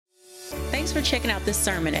Thanks for checking out this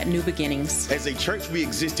sermon at New Beginnings. As a church, we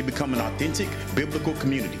exist to become an authentic biblical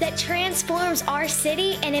community that transforms our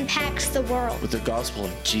city and impacts the world with the gospel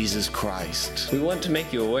of Jesus Christ. We want to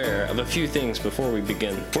make you aware of a few things before we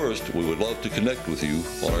begin. First, we would love to connect with you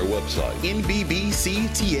on our website, nbbctx.org.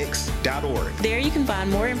 There you can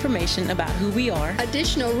find more information about who we are,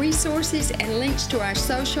 additional resources, and links to our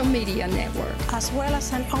social media network, as well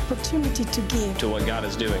as an opportunity to give to what God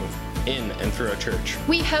is doing in and through our church.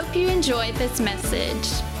 We hope you enjoyed this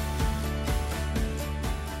message.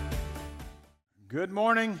 Good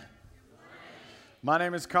morning. My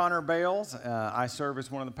name is Connor Bales. I serve as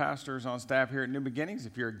one of the pastors on staff here at New Beginnings.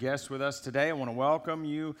 If you're a guest with us today, I want to welcome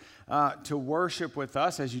you to worship with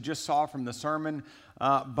us. As you just saw from the sermon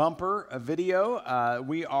bumper video,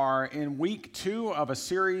 we are in week 2 of a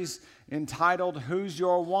series entitled Who's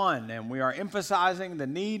Your One? And we are emphasizing the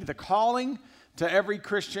need, the calling to every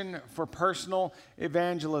Christian for personal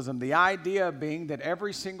evangelism. The idea being that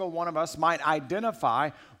every single one of us might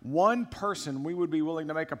identify one person we would be willing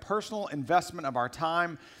to make a personal investment of our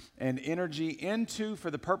time and energy into for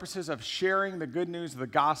the purposes of sharing the good news of the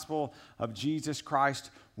gospel of Jesus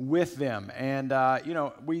Christ with them. And,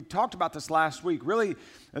 we talked about this last week. Really,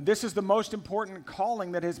 this is the most important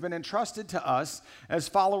calling that has been entrusted to us as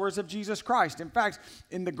followers of Jesus Christ. In fact,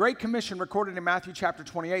 in the Great Commission recorded in Matthew chapter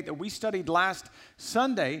 28 that we studied last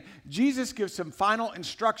Sunday, Jesus gives some final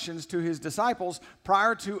instructions to his disciples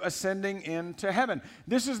prior to ascending into heaven.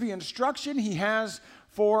 This is the instruction he has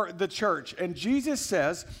for the church. And Jesus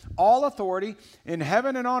says, all authority in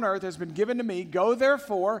heaven and on earth has been given to me. Go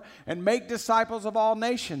therefore and make disciples of all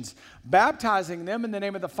nations, baptizing them in the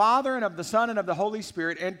name of the Father and of the Son and of the Holy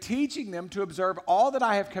Spirit, and teaching them to observe all that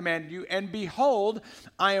I have commanded you. And behold,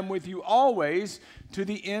 I am with you always to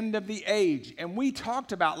the end of the age. And we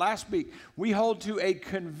talked about last week, we hold to a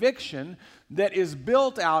conviction that is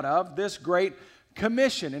built out of this great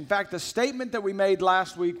commission. In fact, the statement that we made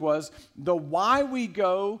last week was the why we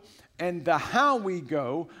go and the how we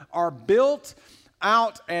go are built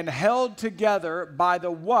out and held together by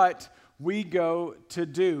the what we go to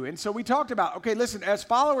do. And so we talked about, okay, listen, as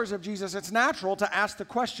followers of Jesus, it's natural to ask the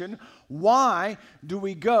question, why do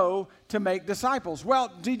we go to make disciples?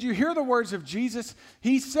 Well, did you hear the words of Jesus?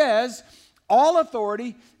 He says, all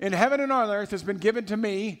authority in heaven and on earth has been given to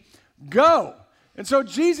me. Go. And so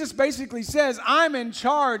Jesus basically says, I'm in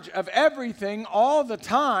charge of everything all the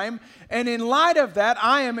time, and in light of that,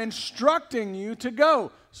 I am instructing you to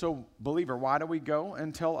go. So, believer, why do we go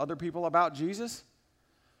and tell other people about Jesus?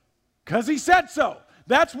 Because he said so.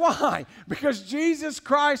 That's why. Because Jesus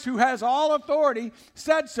Christ, who has all authority,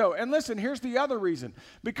 said so. And listen, here's the other reason.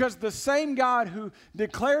 Because the same God who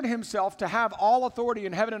declared himself to have all authority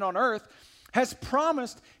in heaven and on earth has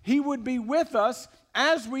promised he would be with us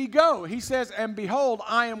as we go. He says, and behold,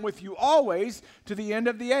 I am with you always to the end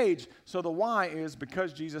of the age. So the why is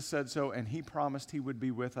because Jesus said so, and he promised he would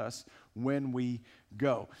be with us when we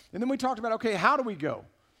go. And then we talked about, okay, how do we go?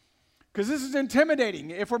 Because this is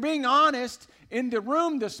intimidating. If we're being honest in the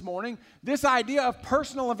room this morning, this idea of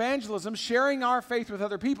personal evangelism, sharing our faith with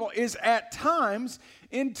other people, is at times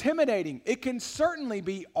intimidating. It can certainly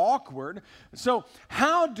be awkward. So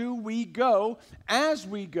how do we go as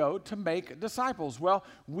we go to make disciples? Well,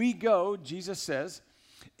 we go, Jesus says,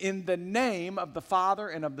 in the name of the Father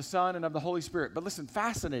and of the Son and of the Holy Spirit. But listen,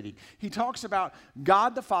 fascinating. He talks about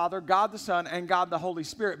God the Father, God the Son, and God the Holy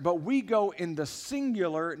Spirit. But we go in the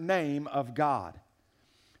singular name of God.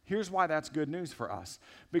 Here's why that's good news for us.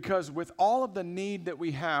 Because with all of the need that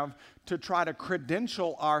we have to try to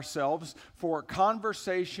credential ourselves for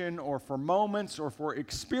conversation or for moments or for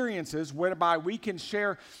experiences whereby we can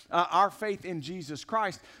share our faith in Jesus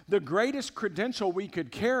Christ, the greatest credential we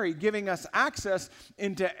could carry, giving us access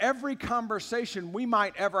into every conversation we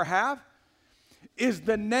might ever have, is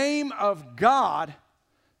the name of God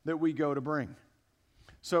that we go to bring.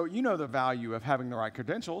 So you know the value of having the right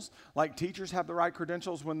credentials. Like teachers have the right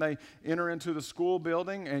credentials when they enter into the school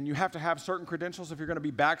building, and you have to have certain credentials if you're going to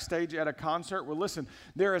be backstage at a concert. Well, listen,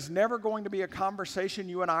 there is never going to be a conversation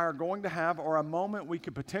you and I are going to have or a moment we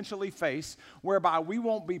could potentially face whereby we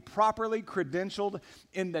won't be properly credentialed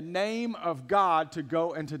in the name of God to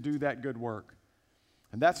go and to do that good work.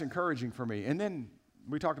 And that's encouraging for me. And then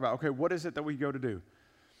we talked about, okay, what is it that we go to do?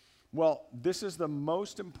 Well, this is the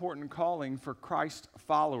most important calling for Christ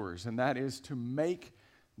followers, and that is to make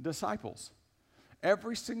disciples.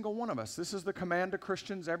 Every single one of us. This is the command to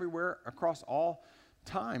Christians everywhere across all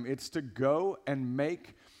time. It's to go and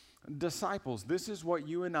make disciples. This is what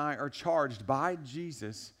you and I are charged by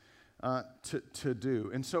Jesus to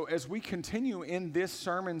do. And so as we continue in this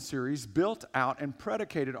sermon series built out and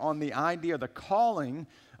predicated on the idea, the calling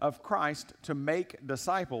of Christ to make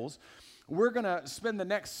disciples, we're going to spend the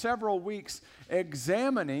next several weeks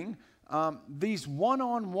examining these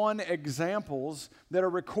one-on-one examples that are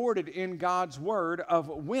recorded in God's Word of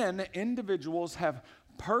when individuals have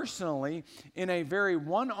personally, in a very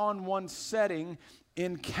one-on-one setting,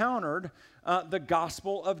 encountered the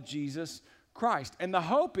gospel of Jesus Christ. And the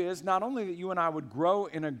hope is not only that you and I would grow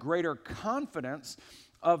in a greater confidence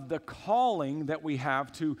of the calling that we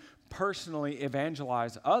have to personally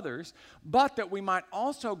evangelize others, but that we might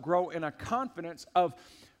also grow in a confidence of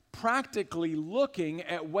practically looking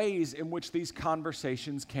at ways in which these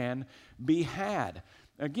conversations can be had.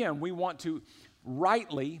 Again, we want to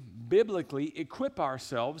rightly, biblically equip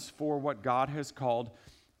ourselves for what God has called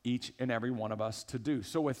each and every one of us to do.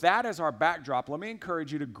 So with that as our backdrop, let me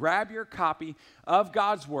encourage you to grab your copy of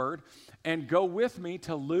God's Word and go with me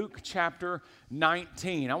to Luke chapter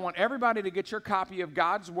 19. I want everybody to get your copy of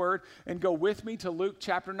God's Word and go with me to Luke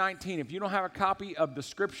chapter 19. If you don't have a copy of the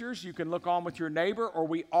Scriptures, you can look on with your neighbor, or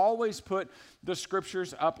we always put the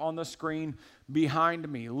Scriptures up on the screen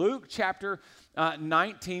behind me. Luke chapter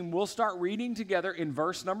 19, we'll start reading together in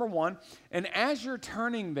verse number 1. And as you're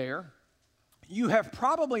turning there, you have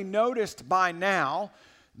probably noticed by now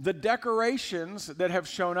the decorations that have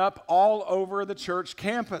shown up all over the church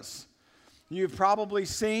campus. You've probably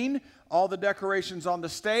seen all the decorations on the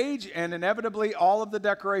stage and inevitably all of the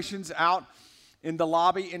decorations out in the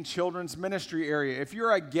lobby and children's ministry area. If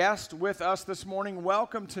you're a guest with us this morning,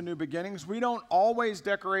 welcome to New Beginnings. We don't always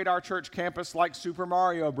decorate our church campus like Super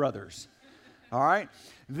Mario Brothers. All right?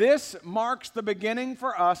 This marks the beginning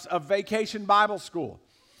for us of Vacation Bible School.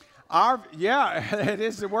 It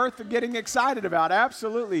is worth getting excited about,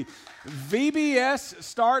 absolutely. VBS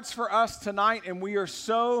starts for us tonight, and we are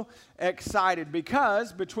so excited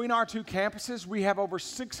because between our two campuses, we have over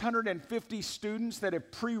 650 students that have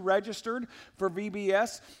pre-registered for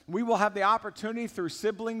VBS. We will have the opportunity through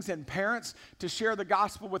siblings and parents to share the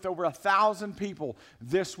gospel with over 1,000 people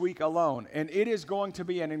this week alone. And it is going to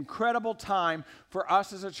be an incredible time for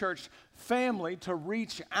us as a church family to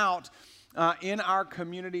reach out in our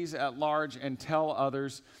communities at large and tell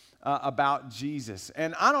others about Jesus.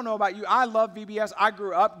 And I don't know about you, I love VBS. I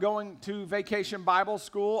grew up going to Vacation Bible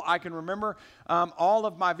School. I can remember all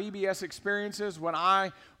of my VBS experiences when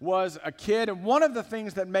I was a kid. And one of the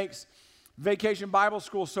things that makes Vacation Bible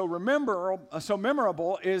School so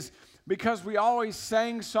memorable is because we always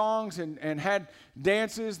sang songs and had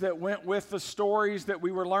dances that went with the stories that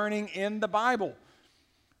we were learning in the Bible.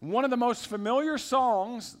 One of the most familiar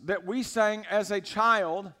songs that we sang as a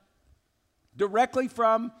child directly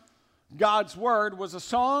from God's Word was a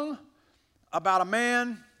song about a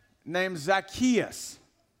man named Zacchaeus.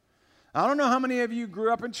 I don't know how many of you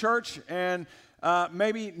grew up in church and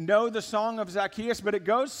maybe know the song of Zacchaeus, but it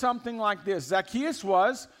goes something like this. Zacchaeus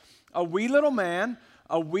was a wee little man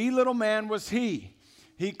was he.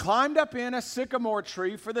 He climbed up in a sycamore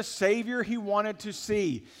tree for the Savior he wanted to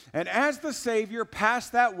see. And as the Savior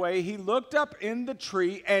passed that way, he looked up in the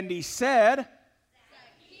tree and he said, Zacchaeus,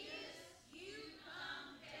 you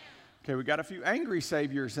come down. Okay, we got a few angry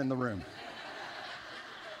saviors in the room.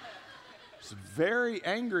 It's very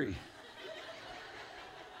angry.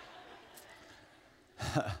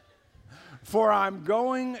 For I'm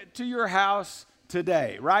going to your house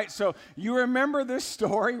today, right? So you remember this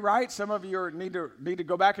story, right? Some of you need to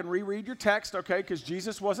go back and reread your text, okay, because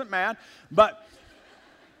Jesus wasn't mad. But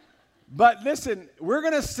listen, we're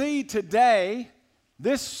going to see today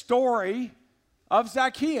this story of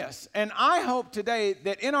Zacchaeus. And I hope today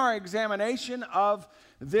that in our examination of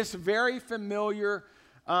this very familiar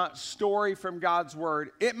story from God's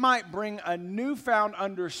Word, it might bring a newfound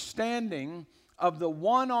understanding of the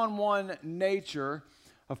one-on-one nature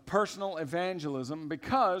of personal evangelism,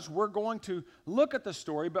 because we're going to look at the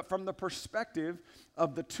story, but from the perspective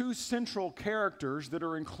of the two central characters that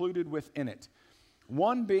are included within it.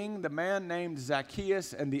 One being the man named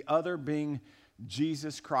Zacchaeus, and the other being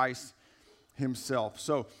Jesus Christ himself.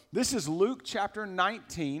 So this is Luke chapter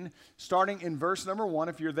 19, starting in verse number 1.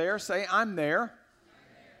 If you're there, say, I'm there.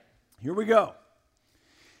 Here we go.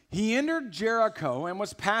 He entered Jericho and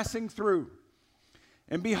was passing through.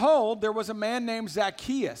 And behold, there was a man named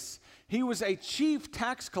Zacchaeus. He was a chief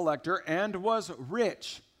tax collector and was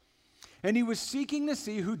rich. And he was seeking to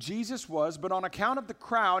see who Jesus was, but on account of the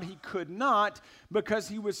crowd, he could not, because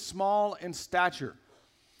he was small in stature.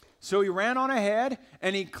 So he ran on ahead,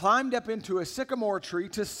 and he climbed up into a sycamore tree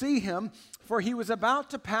to see him, for he was about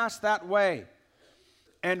to pass that way.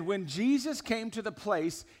 And when Jesus came to the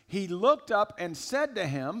place, he looked up and said to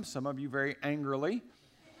him, some of you very angrily,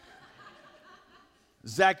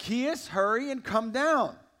 Zacchaeus, hurry and come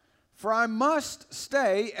down, for I must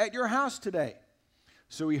stay at your house today.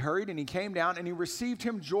 So he hurried and he came down and he received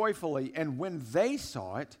him joyfully. And when they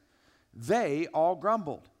saw it, they all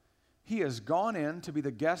grumbled. He has gone in to be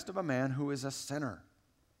the guest of a man who is a sinner.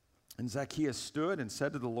 And Zacchaeus stood and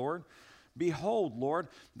said to the Lord, Behold, Lord,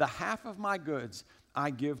 the half of my goods I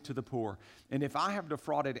give to the poor. And if I have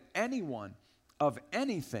defrauded anyone of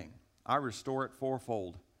anything, I restore it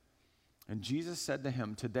fourfold. And Jesus said to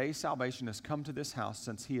him, Today salvation has come to this house,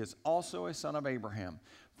 since he is also a son of Abraham.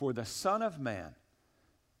 For the Son of Man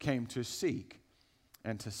came to seek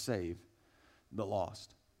and to save the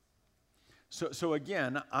lost. So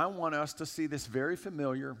again, I want us to see this very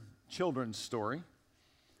familiar children's story,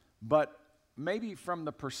 but maybe from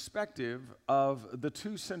the perspective of the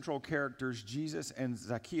two central characters, Jesus and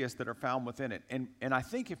Zacchaeus, that are found within it. And I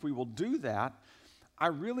think if we will do that, I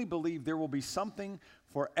really believe there will be something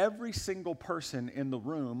for every single person in the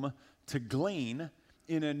room to glean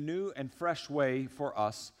in a new and fresh way for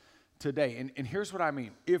us today. And here's what I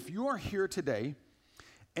mean. If you are here today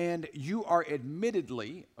and you are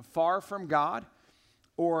admittedly far from God,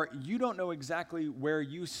 or you don't know exactly where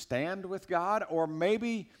you stand with God, or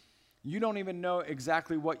maybe you don't even know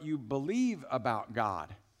exactly what you believe about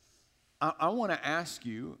God, I want to ask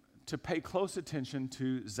you to pay close attention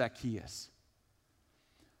to Zacchaeus.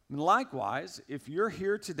 And likewise, if you're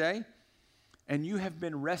here today and you have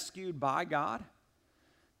been rescued by God,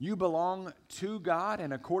 you belong to God,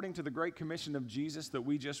 and according to the Great Commission of Jesus that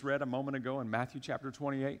we just read a moment ago in Matthew chapter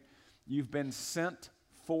 28, you've been sent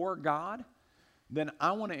for God, then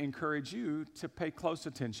I want to encourage you to pay close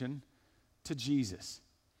attention to Jesus.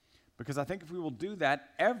 Because I think if we will do that,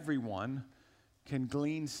 everyone can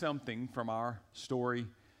glean something from our story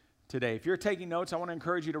today. If you're taking notes, I want to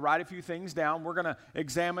encourage you to write a few things down. We're going to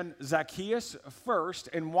examine Zacchaeus first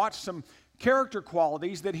and watch some character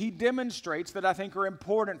qualities that he demonstrates that I think are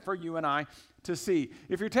important for you and I to see.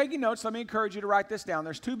 If you're taking notes, let me encourage you to write this down.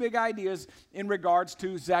 There's two big ideas in regards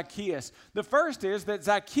to Zacchaeus. The first is that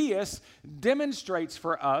Zacchaeus demonstrates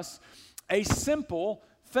for us a simple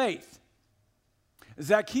faith.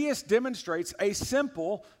 Zacchaeus demonstrates a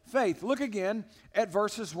simple faith. Look again at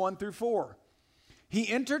verses 1 through 4. He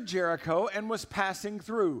entered Jericho and was passing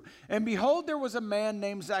through. And behold, there was a man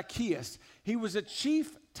named Zacchaeus. He was a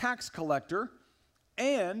chief tax collector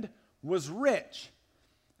and was rich.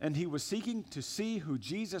 And he was seeking to see who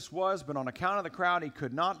Jesus was, but on account of the crowd he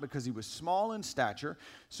could not, because he was small in stature.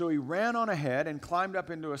 So he ran on ahead and climbed up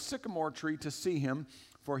into a sycamore tree to see him,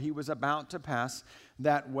 for he was about to pass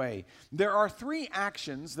that way. There are three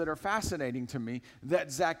actions that are fascinating to me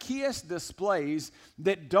that Zacchaeus displays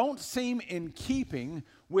that don't seem in keeping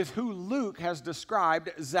with who Luke has described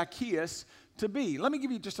Zacchaeus to be. Let me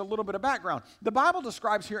give you just a little bit of background. The Bible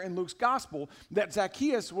describes here in Luke's gospel that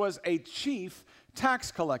Zacchaeus was a chief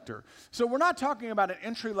tax collector. So we're not talking about an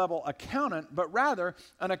entry-level accountant, but rather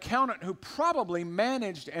an accountant who probably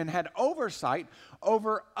managed and had oversight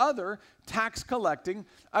over other tax-collecting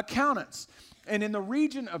accountants. And in the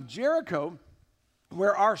region of Jericho,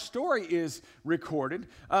 where our story is recorded,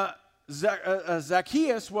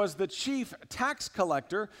 Zacchaeus was the chief tax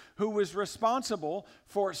collector who was responsible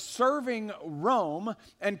for serving Rome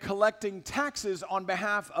and collecting taxes on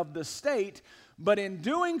behalf of the state. But in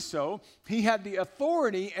doing so, he had the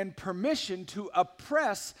authority and permission to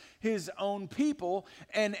oppress his own people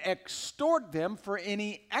and extort them for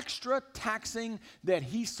any extra taxing that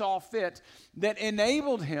he saw fit that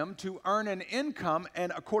enabled him to earn an income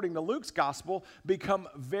and, according to Luke's gospel, become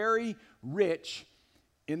very rich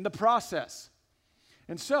in the process.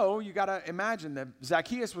 And so you got to imagine that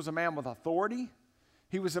Zacchaeus was a man with authority.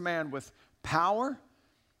 He was a man with power.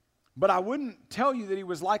 But I wouldn't tell you that he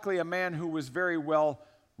was likely a man who was very well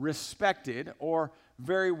respected or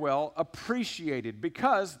very well appreciated,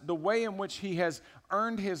 because the way in which he has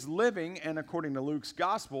earned his living, and according to Luke's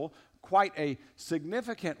gospel, quite a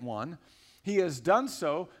significant one, he has done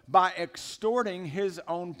so by extorting his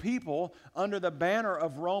own people under the banner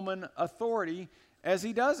of Roman authority as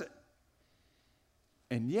he does it.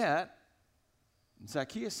 And yet,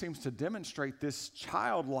 Zacchaeus seems to demonstrate this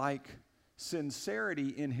childlike sincerity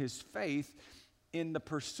in his faith in the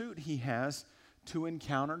pursuit he has to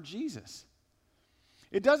encounter Jesus.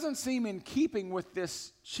 It doesn't seem in keeping with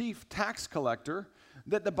this chief tax collector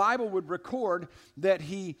that the Bible would record that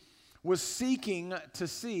he was seeking to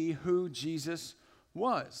see who Jesus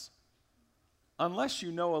was, unless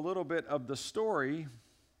you know a little bit of the story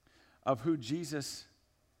of who Jesus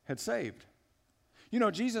had saved. You know,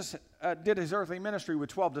 Jesus did his earthly ministry with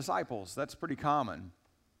 12 disciples. That's pretty common.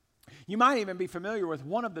 You might even be familiar with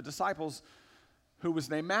one of the disciples who was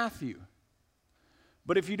named Matthew.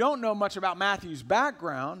 But if you don't know much about Matthew's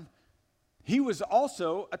background, he was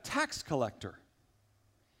also a tax collector.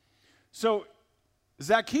 So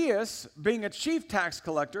Zacchaeus, being a chief tax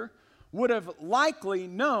collector, would have likely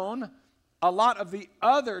known a lot of the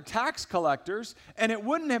other tax collectors, and it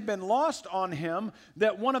wouldn't have been lost on him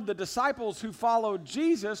that one of the disciples who followed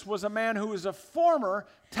Jesus was a man who was a former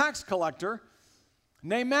tax collector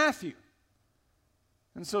named Matthew.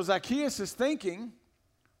 And so Zacchaeus is thinking,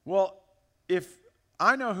 well, if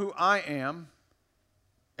I know who I am,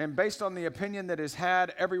 and based on the opinion that is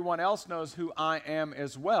had, everyone else knows who I am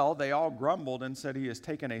as well. They all grumbled and said he has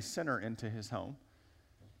taken a sinner into his home.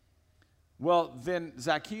 Well, then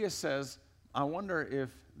Zacchaeus says, I wonder if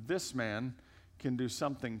this man can do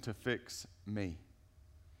something to fix me.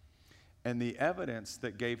 And the evidence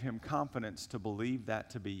that gave him confidence to believe that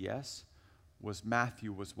to be yes was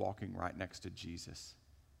Matthew was walking right next to Jesus.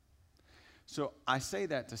 So I say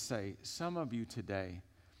that to say, some of you today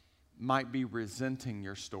might be resenting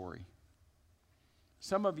your story.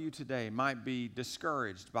 Some of you today might be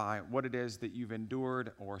discouraged by what it is that you've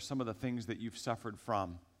endured or some of the things that you've suffered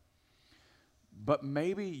from. But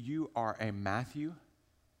maybe you are a Matthew,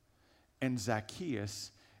 and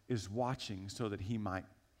Zacchaeus is watching so that he might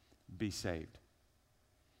be saved.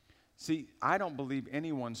 See, I don't believe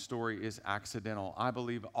anyone's story is accidental. I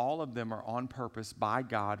believe all of them are on purpose by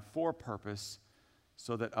God for purpose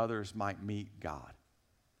so that others might meet God.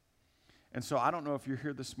 And so I don't know if you're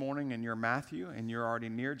here this morning and you're Matthew and you're already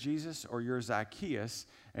near Jesus, or you're Zacchaeus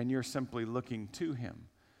and you're simply looking to him.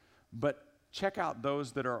 But check out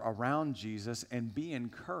those that are around Jesus and be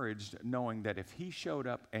encouraged knowing that if he showed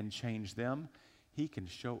up and changed them, he can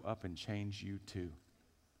show up and change you too.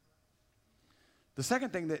 The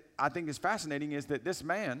second thing that I think is fascinating is that this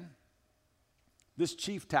man, this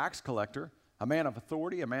chief tax collector, a man of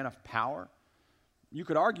authority, a man of power, you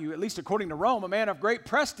could argue, at least according to Rome, a man of great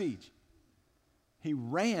prestige. He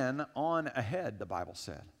ran on ahead, the Bible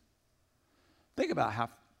said. Think about how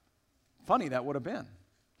funny that would have been.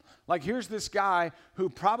 Like, here's this guy who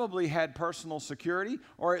probably had personal security,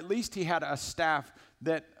 or at least he had a staff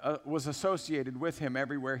that was associated with him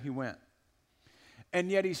everywhere he went. And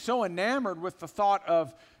yet he's so enamored with the thought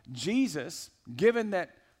of Jesus, given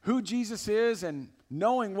that who Jesus is and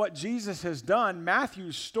knowing what Jesus has done,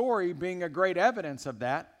 Matthew's story being a great evidence of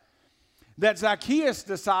that, that Zacchaeus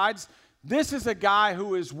decides this is a guy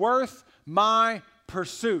who is worth my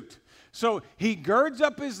pursuit. So he girds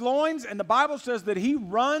up his loins, and the Bible says that he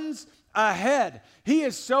runs ahead. He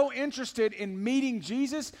is so interested in meeting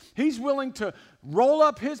Jesus, he's willing to roll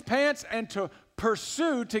up his pants and to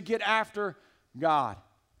pursue to get after God.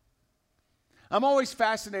 I'm always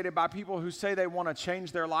fascinated by people who say they want to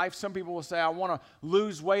change their life. Some people will say, I want to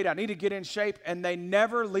lose weight, I need to get in shape, and they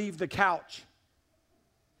never leave the couch.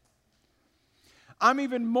 I'm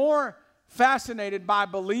even more fascinated by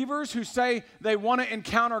believers who say they want to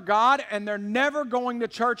encounter God and they're never going to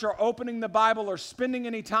church or opening the Bible or spending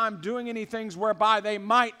any time doing any things whereby they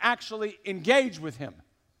might actually engage with him.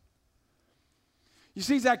 You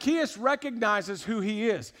see, Zacchaeus recognizes who he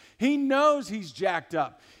is. He knows he's jacked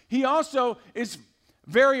up. He also is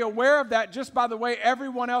very aware of that just by the way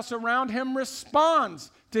everyone else around him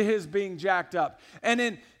responds to his being jacked up.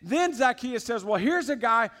 And then Zacchaeus says, well, here's a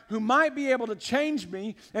guy who might be able to change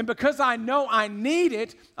me, and because I know I need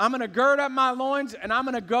it, I'm going to gird up my loins and I'm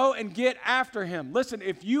going to go and get after him. Listen,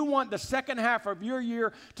 if you want the second half of your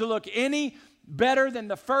year to look any better than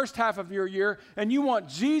the first half of your year, and you want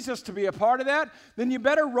Jesus to be a part of that, then you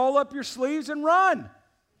better roll up your sleeves and run.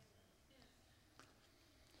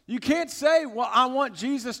 You can't say, well, I want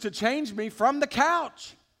Jesus to change me from the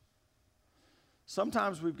couch.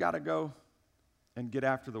 Sometimes we've got to go and get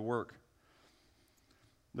after the work.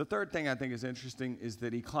 The third thing I think is interesting is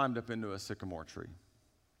that he climbed up into a sycamore tree.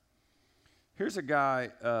 Here's a guy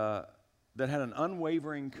that had an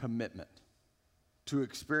unwavering commitment to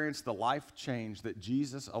experience the life change that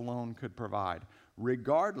Jesus alone could provide,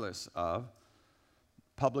 regardless of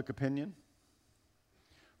public opinion,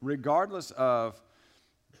 regardless of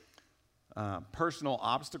personal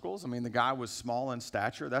obstacles. I mean, the guy was small in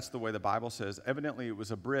stature. That's the way the Bible says. Evidently, it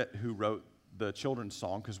was a Brit who wrote the children's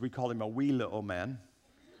song because we called him a wee little man.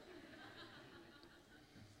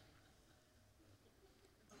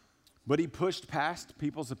 But he pushed past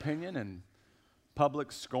people's opinion and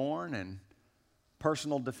public scorn and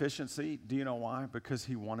personal deficiency. Do you know why? Because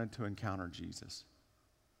he wanted to encounter Jesus.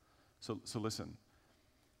 So listen,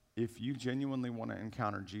 if you genuinely want to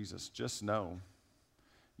encounter Jesus, just know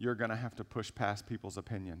you're going to have to push past people's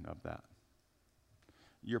opinion of that.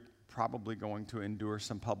 You're probably going to endure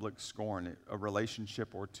some public scorn. A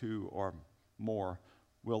relationship or two or more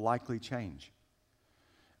will likely change.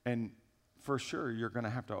 And for sure, you're going to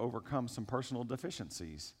have to overcome some personal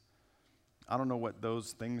deficiencies. I don't know what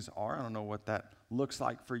those things are. I don't know what that looks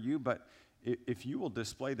like for you, but if you will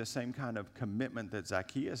display the same kind of commitment that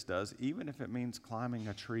Zacchaeus does, even if it means climbing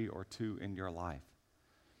a tree or two in your life,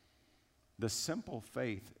 the simple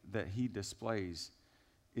faith that he displays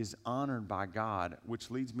is honored by God, which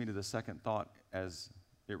leads me to the second thought as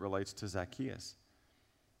it relates to Zacchaeus,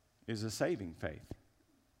 is a saving faith.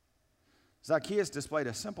 Zacchaeus displayed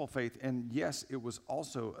a simple faith, and yes, it was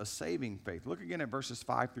also a saving faith. Look again at verses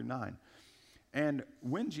 5 through 9. And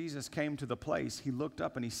when Jesus came to the place, he looked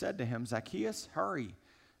up and he said to him, Zacchaeus, hurry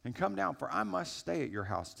and come down, for I must stay at your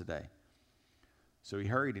house today. So he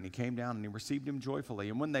hurried and he came down and he received him joyfully.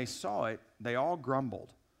 And when they saw it, they all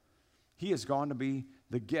grumbled. He has gone to be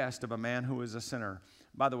the guest of a man who is a sinner.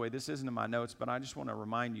 By the way, this isn't in my notes, but I just want to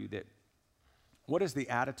remind you that what is the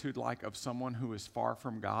attitude like of someone who is far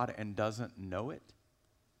from God and doesn't know it?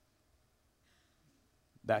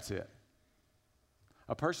 That's it.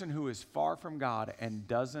 A person who is far from God and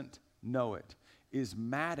doesn't know it is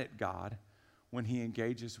mad at God when he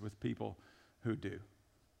engages with people who do.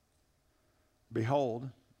 Behold,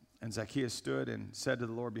 and Zacchaeus stood and said to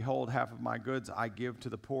the Lord, Behold, half of my goods I give to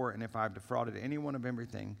the poor, and if I have defrauded anyone of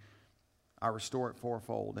everything, I restore it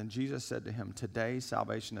fourfold. And Jesus said to him, Today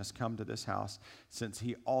salvation has come to this house, since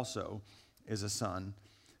he also is a son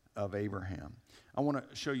of Abraham. I want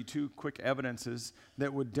to show you two quick evidences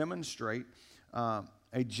that would demonstrate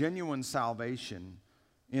a genuine salvation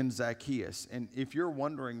in Zacchaeus. And if you're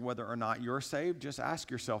wondering whether or not you're saved, just ask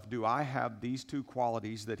yourself, do I have these two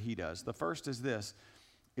qualities that he does? The first is this,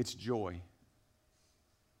 it's joy.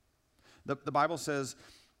 The Bible says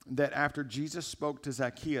that after Jesus spoke to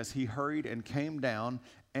Zacchaeus, he hurried and came down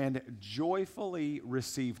and joyfully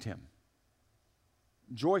received him.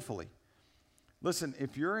 Joyfully. Listen,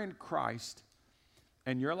 if you're in Christ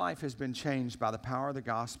and your life has been changed by the power of the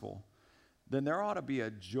gospel, then there ought to be a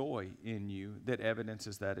joy in you that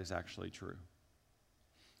evidences that is actually true.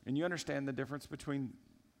 And you understand the difference between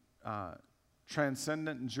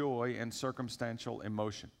transcendent joy and circumstantial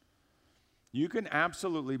emotion. You can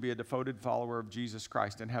absolutely be a devoted follower of Jesus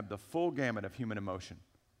Christ and have the full gamut of human emotion.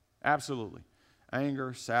 Absolutely.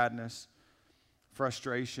 Anger, sadness,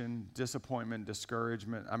 frustration, disappointment,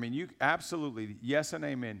 discouragement. I mean, you absolutely, yes and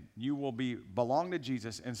amen, you will belong to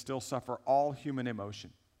Jesus and still suffer all human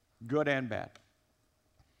emotion, good and bad.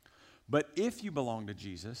 But if you belong to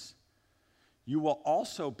Jesus, you will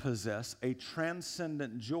also possess a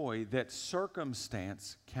transcendent joy that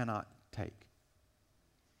circumstance cannot take.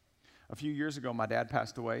 A few years ago, my dad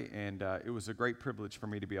passed away, and it was a great privilege for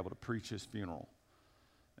me to be able to preach his funeral.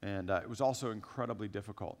 And it was also incredibly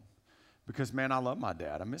difficult because, man, I love my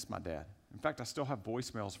dad. I miss my dad. In fact, I still have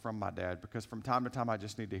voicemails from my dad because from time to time I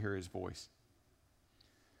just need to hear his voice.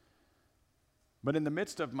 But in the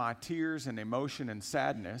midst of my tears and emotion and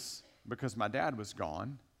sadness, because my dad was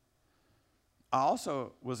gone, I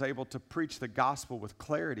also was able to preach the gospel with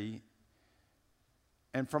clarity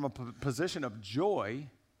and from a position of joy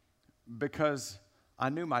because I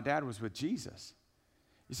knew my dad was with Jesus.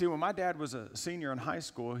 You see, when my dad was a senior in high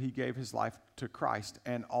school, he gave his life to Christ.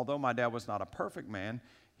 And although my dad was not a perfect man,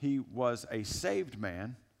 he was a saved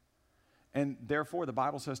man. And therefore, the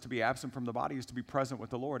Bible says to be absent from the body is to be present with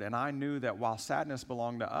the Lord. And I knew that while sadness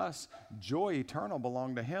belonged to us, joy eternal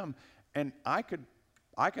belonged to him. And I could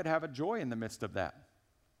have a joy in the midst of that.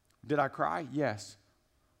 Did I cry? Yes.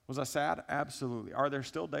 Was I sad? Absolutely. Are there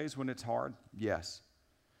still days when it's hard? Yes.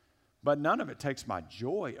 But none of it takes my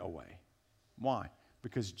joy away. Why?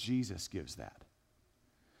 Because Jesus gives that.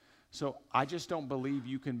 So I just don't believe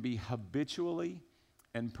you can be habitually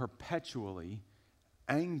and perpetually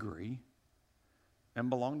angry and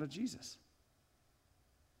belong to Jesus.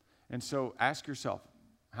 And so ask yourself,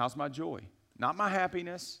 how's my joy? Not my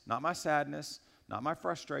happiness, not my sadness, not my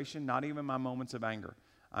frustration, not even my moments of anger.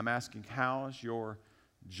 I'm asking, how's your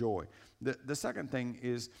joy? The second thing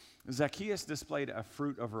is Zacchaeus displayed a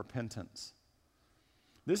fruit of repentance.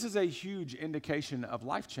 This is a huge indication of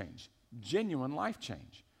life change, genuine life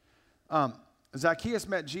change. Zacchaeus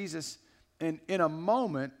met Jesus, and in a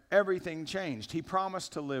moment, everything changed. He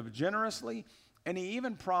promised to live generously, and he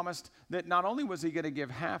even promised that not only was he going to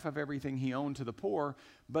give half of everything he owned to the poor,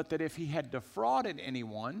 but that if he had defrauded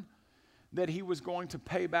anyone, that he was going to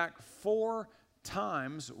pay back 4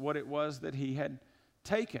 times what it was that he had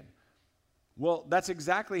taken. Well, that's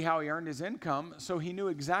exactly how he earned his income, so he knew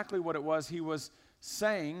exactly what it was he was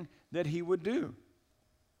saying that he would do.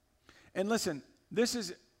 And listen, this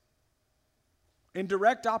is in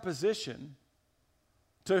direct opposition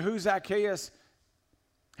to who Zacchaeus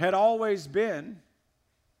had always been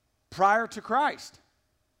prior to Christ.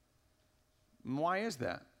 And why is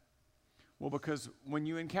that? Well, because when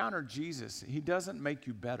you encounter Jesus, he doesn't make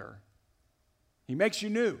you better. He makes you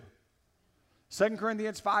new. 2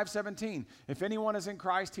 Corinthians 5:17, if anyone is in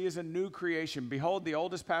Christ, he is a new creation. Behold, the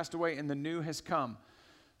old has passed away and the new has come.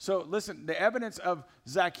 So listen, the evidence of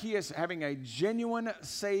Zacchaeus having a genuine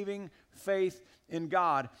saving faith in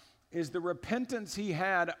God is the repentance he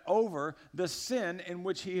had over the sin in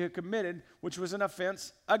which he had committed, which was an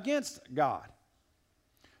offense against God.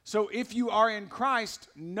 So if you are in Christ,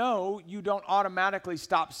 no, you don't automatically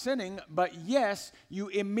stop sinning, but yes, you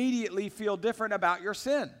immediately feel different about your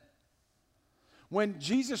sin. When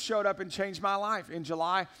Jesus showed up and changed my life in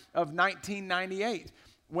July of 1998,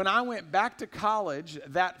 when I went back to college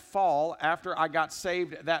that fall after I got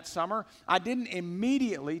saved that summer, I didn't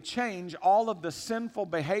immediately change all of the sinful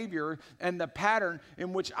behavior and the pattern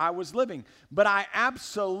in which I was living. But I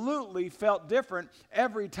absolutely felt different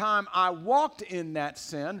every time I walked in that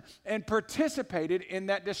sin and participated in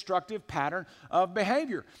that destructive pattern of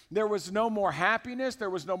behavior. There was no more happiness. There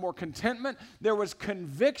was no more contentment. There was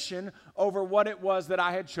conviction over what it was that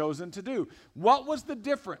I had chosen to do. What was the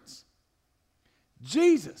difference?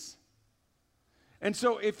 Jesus. And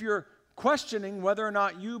so if you're questioning whether or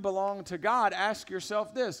not you belong to God, ask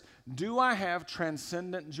yourself this: do I have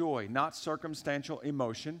transcendent joy? Not circumstantial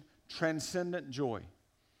emotion, transcendent joy.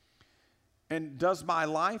 And does my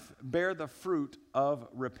life bear the fruit of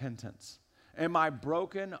repentance? Am I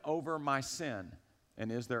broken over my sin?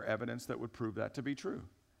 And is there evidence that would prove that to be true?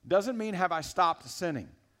 Doesn't mean have I stopped sinning.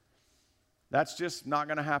 That's just not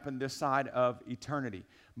going to happen this side of eternity.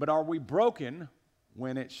 But are we broken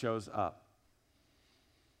when it shows up?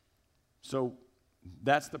 So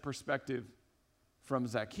that's the perspective from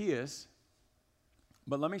Zacchaeus.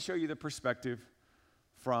 But let me show you the perspective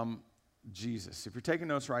from Jesus. If you're taking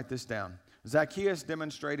notes, write this down. Zacchaeus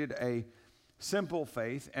demonstrated a simple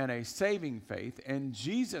faith and a saving faith, and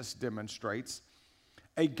Jesus demonstrates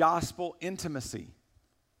a gospel intimacy.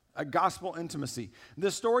 A gospel intimacy.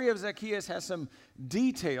 The story of Zacchaeus has some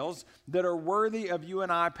details that are worthy of you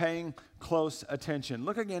and I paying close attention.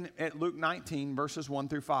 Look again at Luke 19, verses 1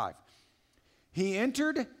 through 5. He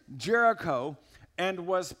entered Jericho and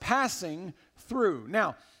was passing through.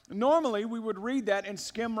 Now, normally we would read that and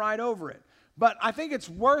skim right over it. But I think it's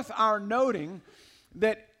worth our noting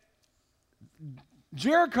that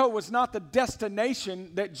Jericho was not the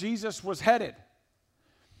destination that Jesus was headed.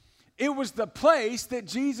 It was the place that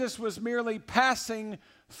Jesus was merely passing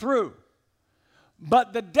through.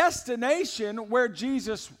 But the destination where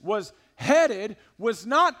Jesus was headed was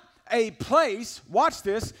not a place. Watch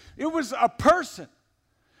this. It was a person.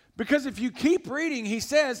 Because if you keep reading, he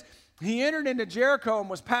says, he entered into Jericho and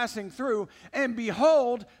was passing through, and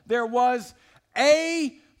behold, there was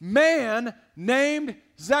a man named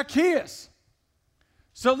Zacchaeus.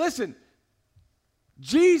 So listen,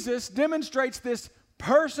 Jesus demonstrates this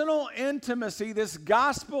personal intimacy, this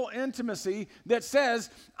gospel intimacy that says,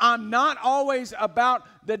 I'm not always about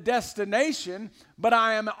the destination, but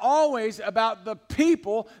I am always about the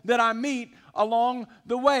people that I meet along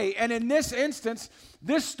the way. And in this instance,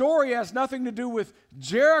 this story has nothing to do with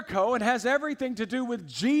Jericho. It has everything to do with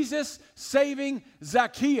Jesus saving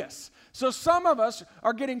Zacchaeus. So some of us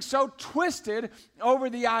are getting so twisted over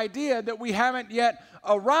the idea that we haven't yet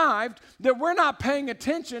arrived that we're not paying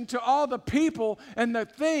attention to all the people and the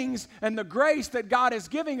things and the grace that God is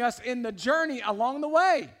giving us in the journey along the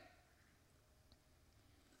way.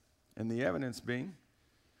 And the evidence being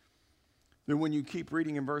that when you keep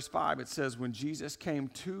reading in verse 5, it says, when Jesus came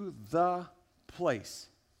to the place.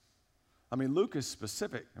 I mean, Luke is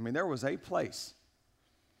specific. I mean, there was a place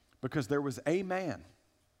because there was a man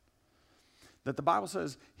that the Bible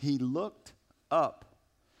says he looked up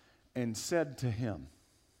and said to him,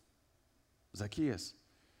 Zacchaeus,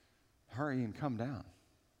 hurry and come down.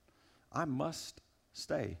 I must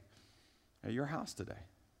stay at your house today.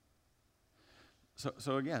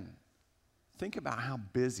 So again, think about how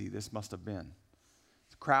busy this must have been.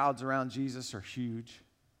 The crowds around Jesus are huge.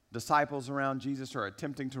 Disciples around Jesus are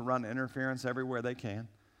attempting to run interference everywhere they can.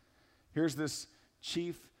 Here's this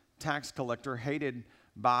chief tax collector, hated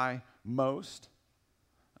by most,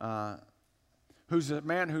 who's a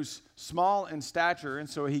man who's small in stature, and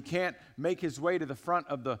so he can't make his way to the front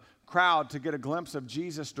of the crowd to get a glimpse of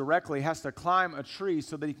Jesus directly. He has to climb a tree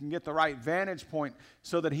so that he can get the right vantage point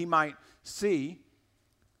so that he might see.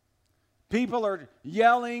 People are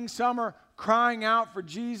yelling, some are crying out for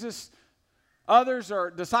Jesus'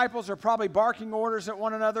 Disciples are probably barking orders at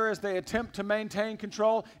one another as they attempt to maintain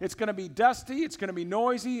control. It's going to be dusty. It's going to be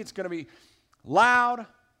noisy. It's going to be loud.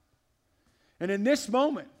 And in this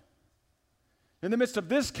moment, in the midst of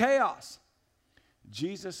this chaos,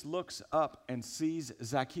 Jesus looks up and sees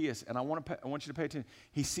Zacchaeus. And I want you to pay attention.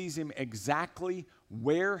 He sees him exactly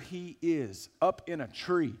where he is, up in a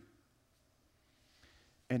tree.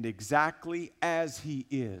 And exactly as he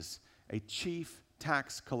is, a chief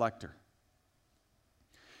tax collector.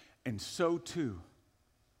 And so too,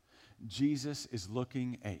 Jesus is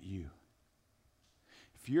looking at you.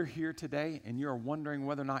 If you're here today and you're wondering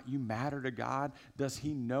whether or not you matter to God, does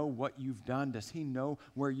he know what you've done? Does he know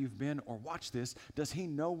where you've been? Or watch this, does he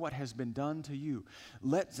know what has been done to you?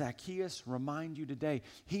 Let Zacchaeus remind you today,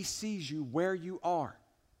 he sees you where you are.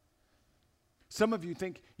 Some of you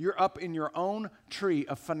think you're up in your own tree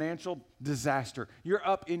of financial disaster. You're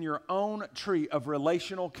up in your own tree of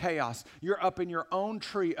relational chaos. You're up in your own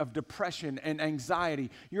tree of depression and anxiety.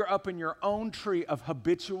 You're up in your own tree of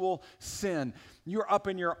habitual sin. You're up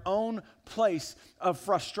in your own place of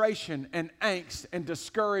frustration and angst and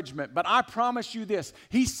discouragement. But I promise you this,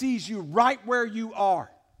 he sees you right where you are.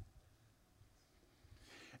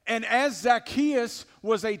 And as Zacchaeus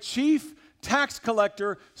was a chief tax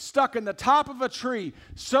collector stuck in the top of a tree,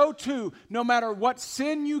 so too, no matter what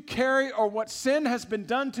sin you carry or what sin has been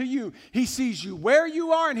done to you, he sees you where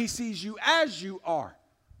you are and he sees you as you are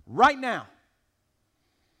right now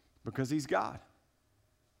because he's God.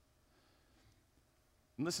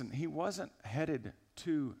 And listen, he wasn't headed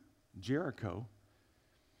to Jericho.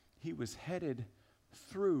 He was headed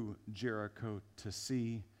through Jericho to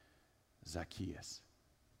see Zacchaeus.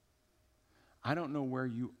 I don't know where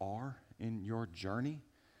you are in your journey,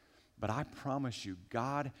 but I promise you,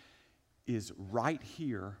 God is right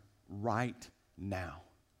here, right now.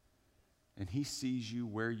 And he sees you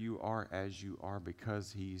where you are as you are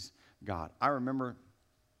because he's God. I remember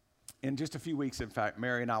in just a few weeks, in fact,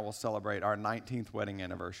 Mary and I will celebrate our 19th wedding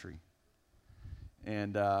anniversary.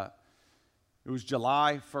 And it was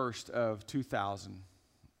July 1st of 2000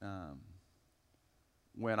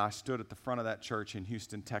 when I stood at the front of that church in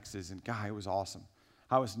Houston, Texas, and God, it was awesome.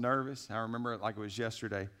 I was nervous. I remember it like it was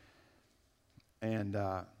yesterday. And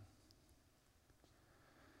I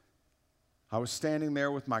was standing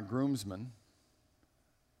there with my groomsmen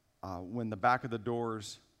when the back of the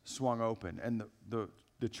doors swung open. And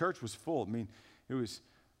the church was full. I mean, it was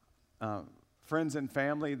friends and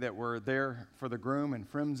family that were there for the groom and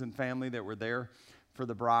friends and family that were there for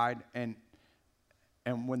the bride. And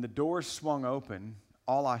when the doors swung open,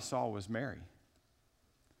 all I saw was Mary.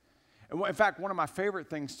 In fact, one of my favorite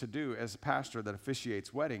things to do as a pastor that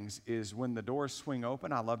officiates weddings is when the doors swing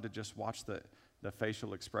open, I love to just watch the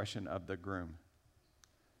facial expression of the groom.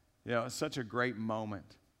 You know, it's such a great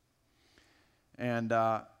moment. And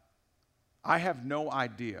I have no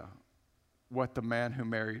idea what the man who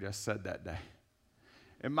married us said that day.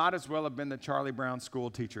 It might as well have been the Charlie Brown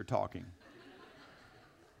school teacher talking.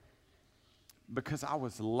 Because I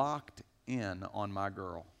was locked in on my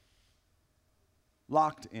girl.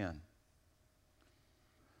 Locked in.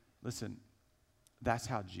 Listen, that's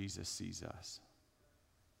how Jesus sees us.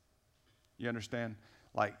 You understand?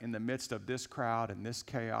 Like in the midst of this crowd and this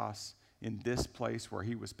chaos, in this place where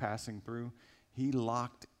he was passing through, he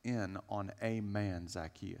locked in on a man,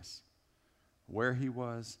 Zacchaeus, where he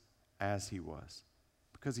was, as he was,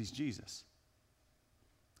 because he's Jesus.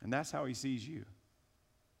 And that's how he sees you.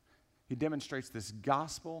 He demonstrates this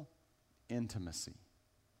gospel intimacy.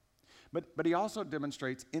 But he also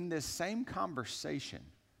demonstrates in this same conversation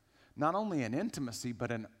not only an intimacy,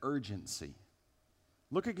 but an urgency.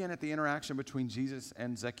 Look again at the interaction between Jesus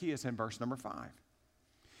and Zacchaeus in verse number 5.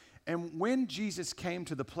 And when Jesus came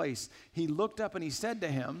to the place, he looked up and he said to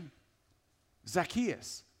him,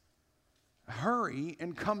 Zacchaeus, hurry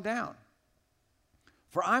and come down,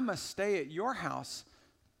 for I must stay at your house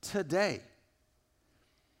today.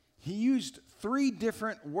 He used 3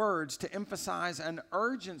 different words to emphasize an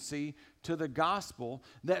urgency to the gospel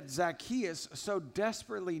that Zacchaeus so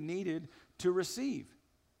desperately needed to receive.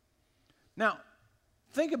 Now,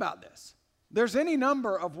 think about this. There's any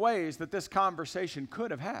number of ways that this conversation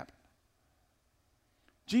could have happened.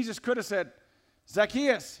 Jesus could have said,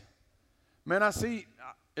 Zacchaeus, man, I see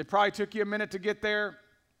it probably took you a minute to get there.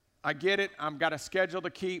 I get it. I've got a schedule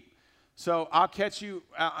to keep. So I'll catch you.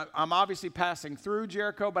 I'm obviously passing through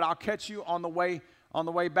Jericho, but I'll catch you on the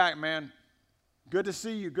way back, man. Good to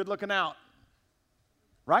see you. Good looking out.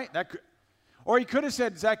 Right? Or he could have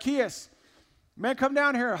said, Zacchaeus, man, come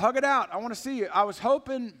down here. Hug it out. I want to see you. I was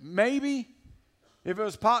hoping maybe If it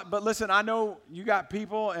was but listen, I know you got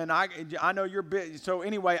people, and I know you're busy. So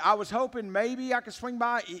anyway, I was hoping maybe I could swing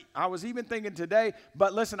by. I was even thinking today,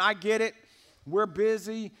 but listen, I get it. We're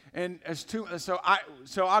busy, and so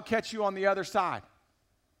I'll catch you on the other side.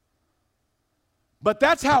 But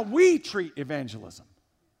that's how we treat evangelism.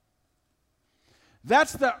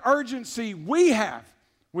 That's the urgency we have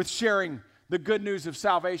with sharing the good news of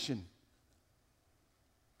salvation.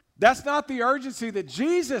 That's not the urgency that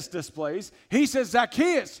Jesus displays. He says,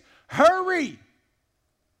 Zacchaeus, hurry.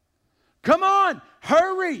 Come on,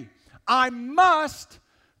 hurry. I must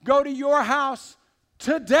go to your house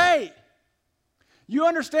today. You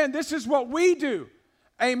understand, this is what we do.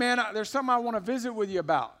 Hey, man, there's something I want to visit with you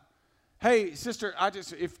about. Hey, sister,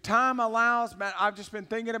 if time allows, man, I've just been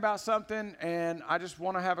thinking about something, and I just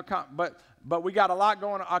want to have but we got a lot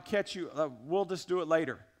going on. I'll catch you. We'll just do it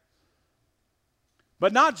later.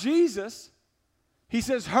 But not Jesus. He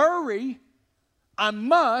says, hurry, I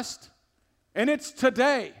must, and it's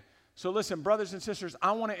today. So listen, brothers and sisters,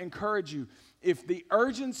 I want to encourage you. If the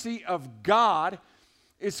urgency of God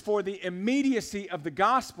is for the immediacy of the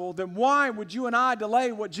gospel, then why would you and I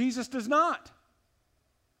delay what Jesus does not?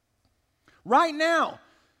 Right now,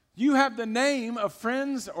 you have the name of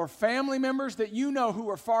friends or family members that you know who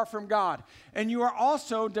are far from God. And you are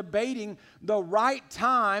also debating the right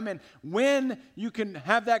time and when you can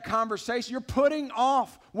have that conversation. You're putting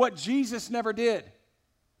off what Jesus never did.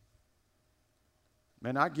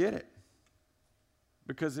 Man, I get it.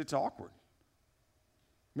 Because it's awkward.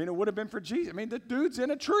 I mean, it would have been for Jesus. I mean, the dude's in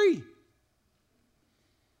a tree.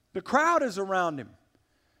 The crowd is around him.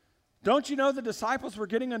 Don't you know the disciples were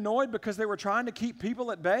getting annoyed because they were trying to keep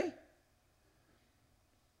people at bay?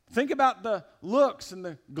 Think about the looks and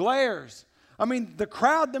the glares. I mean, the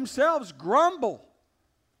crowd themselves grumble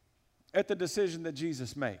at the decision that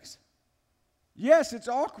Jesus makes. Yes, it's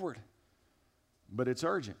awkward, but it's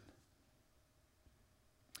urgent.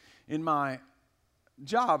 In my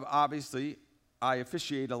job, obviously, I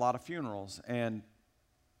officiate a lot of funerals, and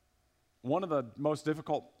one of the most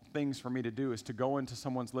difficult things for me to do is to go into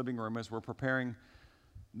someone's living room as we're preparing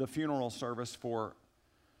the funeral service for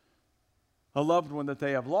a loved one that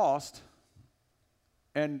they have lost,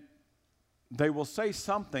 and they will say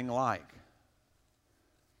something like,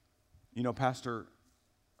 you know, Pastor,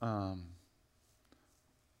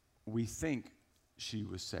 we think she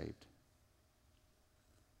was saved.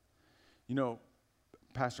 You know,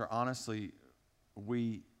 Pastor, honestly,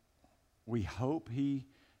 we hope he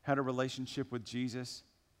had a relationship with Jesus,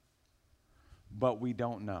 but we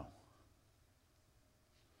don't know.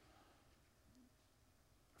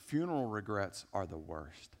 Funeral regrets are the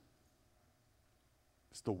worst.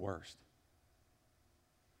 It's the worst.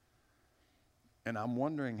 And I'm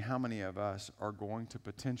wondering how many of us are going to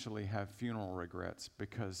potentially have funeral regrets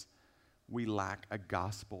because we lack a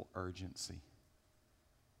gospel urgency.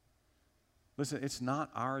 Listen, it's not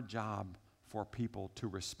our job for people to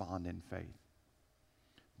respond in faith,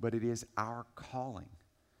 but it is our calling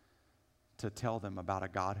to tell them about a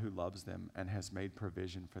God who loves them and has made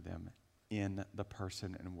provision for them in the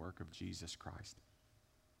person and work of Jesus Christ.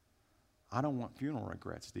 I don't want funeral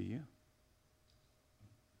regrets, do you?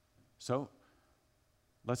 So,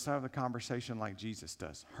 let's have the conversation like Jesus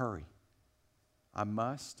does. Hurry. I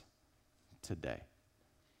must today.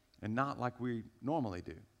 And not like we normally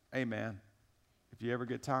do. Hey, man, if you ever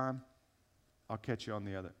get time, I'll catch you on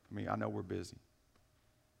the other. I know we're busy.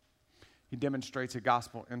 He demonstrates a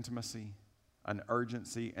gospel intimacy, an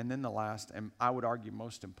urgency, and then the last, and I would argue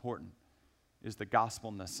most important, is the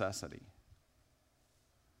gospel necessity.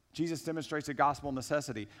 Jesus demonstrates a gospel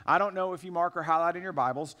necessity. I don't know if you mark or highlight in your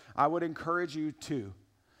Bibles. I would encourage you to.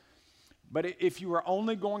 But if you are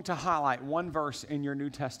only going to highlight one verse in your New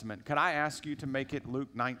Testament, could I ask you to make it Luke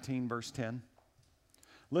 19, verse 10?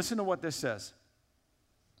 Listen to what this says.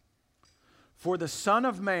 For the Son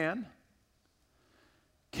of Man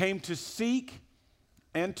came to seek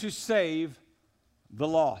and to save the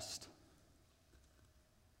lost.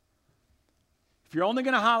 If you're only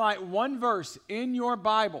going to highlight one verse in your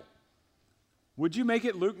Bible, would you make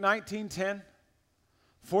it Luke 19:10?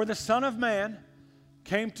 For the Son of Man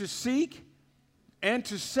came to seek and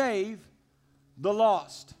to save the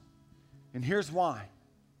lost. And here's why.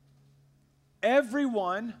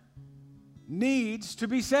 Everyone needs to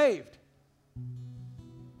be saved.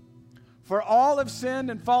 For all have sinned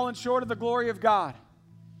and fallen short of the glory of God.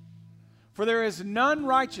 For there is none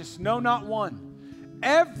righteous, no, not one.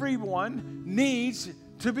 Everyone needs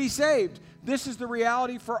to be saved. This is the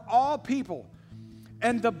reality for all people.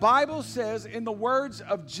 And the Bible says in the words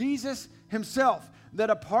of Jesus himself that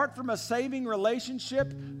apart from a saving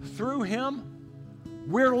relationship through him,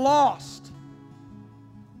 we're lost.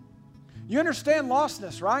 You understand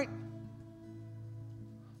lostness, right?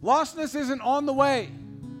 Lostness isn't on the way.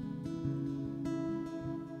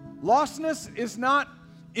 Lostness is not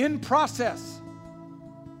in process.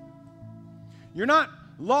 You're not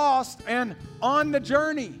lost and on the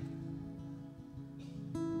journey.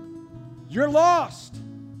 You're lost.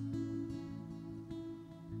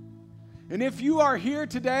 And if you are here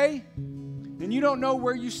today and you don't know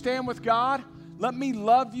where you stand with God, let me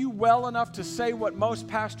love you well enough to say what most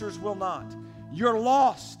pastors will not. You're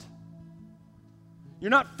lost. You're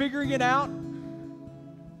not figuring it out.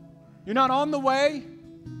 You're not on the way.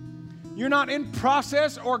 You're not in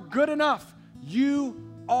process or good enough. You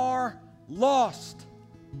are lost.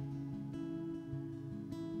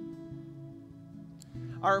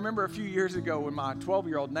 I remember a few years ago when my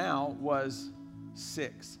 12-year-old now was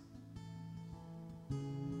 6.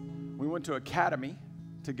 We went to Academy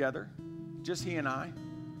together, just he and I.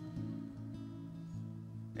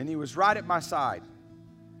 And he was right at my side.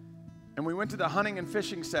 And we went to the hunting and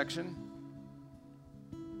fishing section.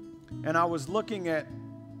 And I was looking at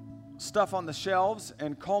stuff on the shelves,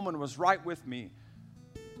 and Coleman was right with me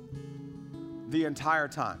the entire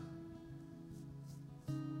time.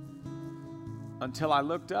 Until I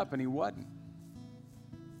looked up and he wasn't.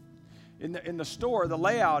 In the store, the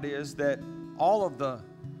layout is that all of the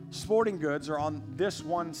sporting goods are on this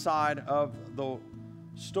one side of the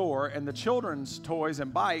store, and the children's toys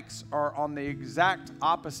and bikes are on the exact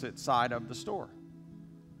opposite side of the store.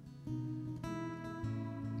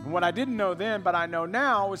 And what I didn't know then, but I know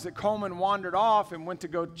now, is that Coleman wandered off and went to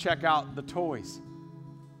go check out the toys.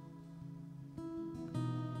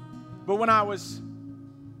 But when I was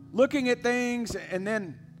looking at things and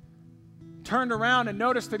then turned around and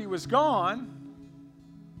noticed that he was gone,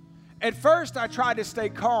 at first I tried to stay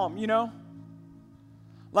calm, you know?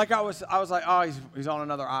 Like I was like, oh, he's on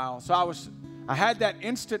another aisle. So I had that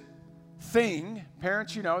instant thing,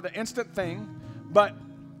 parents, you know, the instant thing, but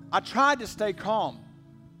I tried to stay calm.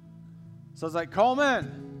 So I was like,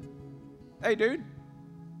 Coleman, hey, dude.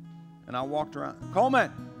 And I walked around,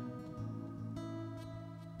 Coleman.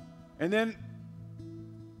 And then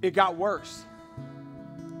it got worse.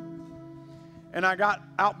 And I got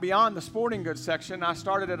out beyond the sporting goods section. I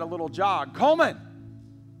started at a little jog. Coleman,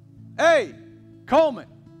 hey, Coleman,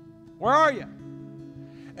 where are you?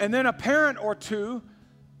 And then a parent or two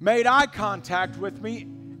made eye contact with me,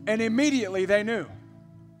 and immediately they knew.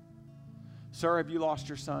 Sir, have you lost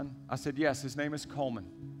your son? I said, yes, his name is Coleman.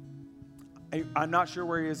 I'm not sure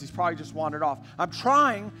where he is. He's probably just wandered off. I'm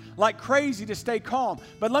trying like crazy to stay calm.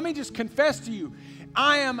 But let me just confess to you,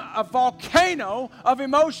 I am a volcano of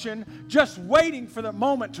emotion just waiting for the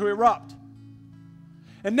moment to erupt.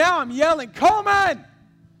 And now I'm yelling, Coleman!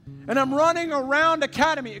 And I'm running around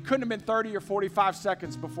Academy. It couldn't have been 30 or 45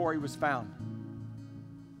 seconds before he was found.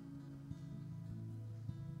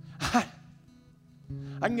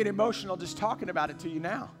 I can get emotional just talking about it to you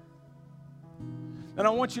now. And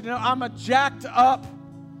I want you to know I'm a jacked up,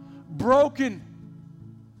 broken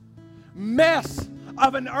mess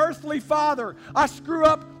of an earthly father. I screw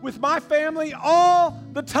up with my family all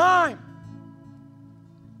the time.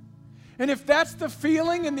 And if that's the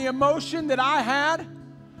feeling and the emotion that I had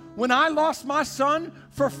when I lost my son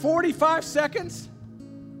for 45 seconds,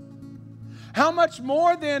 how much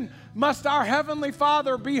more then must our Heavenly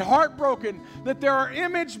Father be heartbroken that there are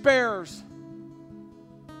image bearers,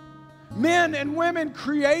 men and women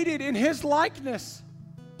created in His likeness,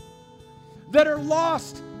 that are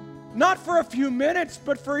lost not for a few minutes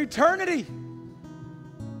but for eternity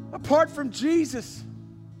apart from Jesus.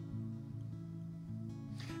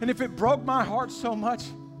 And if it broke my heart so much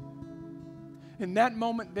in that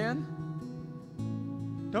moment then,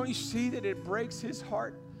 don't you see that it breaks His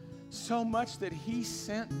heart so much that He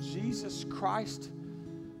sent Jesus Christ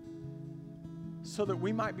so that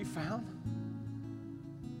we might be found?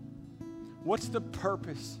 What's the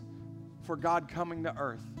purpose for God coming to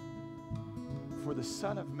earth? For the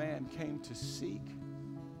Son of Man came to seek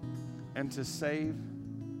and to save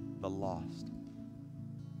the lost.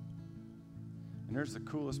 And here's the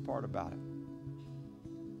coolest part about it.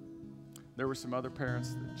 There were some other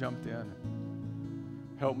parents that jumped in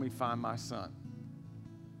and helped me find my son.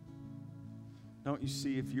 Don't you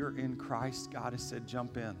see, if you're in Christ, God has said,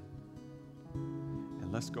 jump in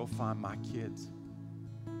and let's go find my kids.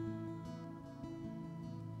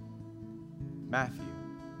 Matthew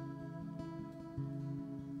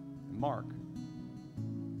and Mark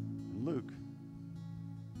and Luke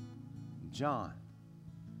and John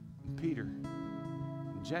and Peter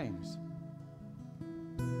and James.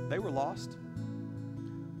 They were lost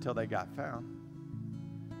until they got found.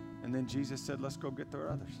 And then Jesus said, let's go get the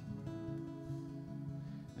others.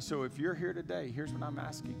 So if you're here today, here's what I'm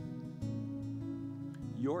asking.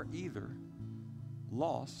 You're either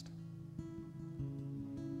lost,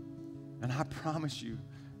 and I promise you,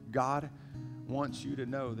 God wants you to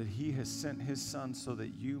know that He has sent His Son so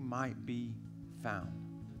that you might be found.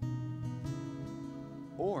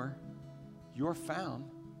 Or you're found,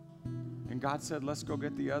 and God said, let's go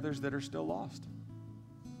get the others that are still lost.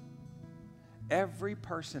 Every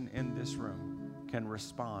person in this room can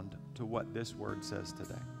respond to what this word says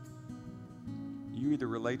today. You either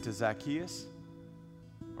relate to Zacchaeus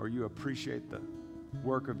or you appreciate the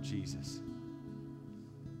work of Jesus.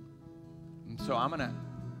 And so I'm going to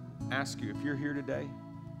ask you, if you're here today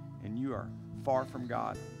and you are far from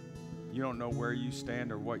God, you don't know where you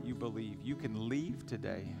stand or what you believe, you can leave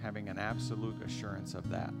today having an absolute assurance of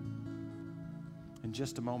that. In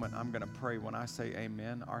just a moment, I'm going to pray. When I say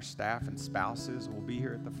amen, our staff and spouses will be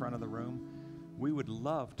here at the front of the room. We would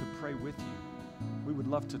love to pray with you. We would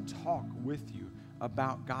love to talk with you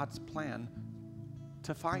about God's plan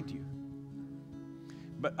to find you.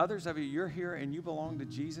 But others of you, you're here and you belong to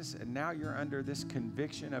Jesus, and now you're under this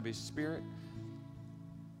conviction of His Spirit.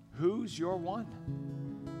 Who's your one?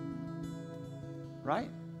 Right?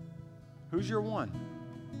 Who's your one?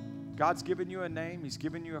 God's given you a name. He's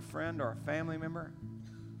given you a friend or a family member.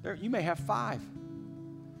 You may have 5.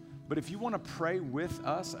 But if you want to pray with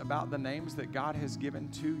us about the names that God has given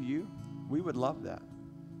to you, we would love that.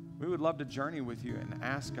 We would love to journey with you and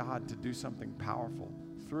ask God to do something powerful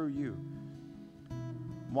through you.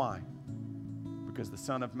 Why? Because the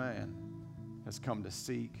Son of Man has come to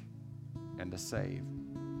seek and to save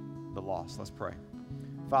the lost. Let's pray.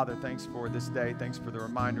 Father, thanks for this day. Thanks for the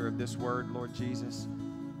reminder of this word, Lord Jesus.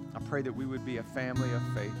 I pray that we would be a family of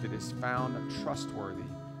faith that is found trustworthy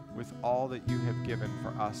with all that you have given for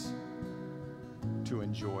us to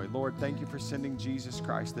enjoy. Lord, thank you for sending Jesus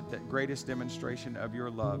Christ. That the greatest demonstration of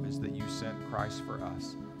your love is that you sent Christ for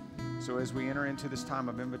us. So as we enter into this time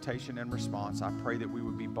of invitation and response, I pray that we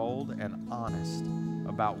would be bold and honest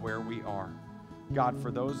about where we are. God,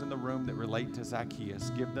 for those in the room that relate to Zacchaeus,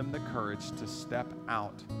 give them the courage to step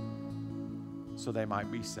out so they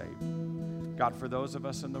might be saved. God, for those of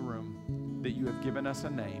us in the room that you have given us a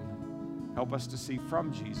name, help us to see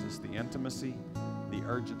from Jesus the intimacy, the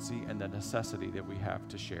urgency, and the necessity that we have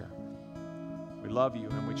to share. We love you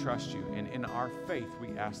and we trust you, and in our faith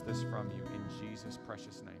we ask this from you in Jesus'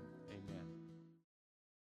 precious name. Amen.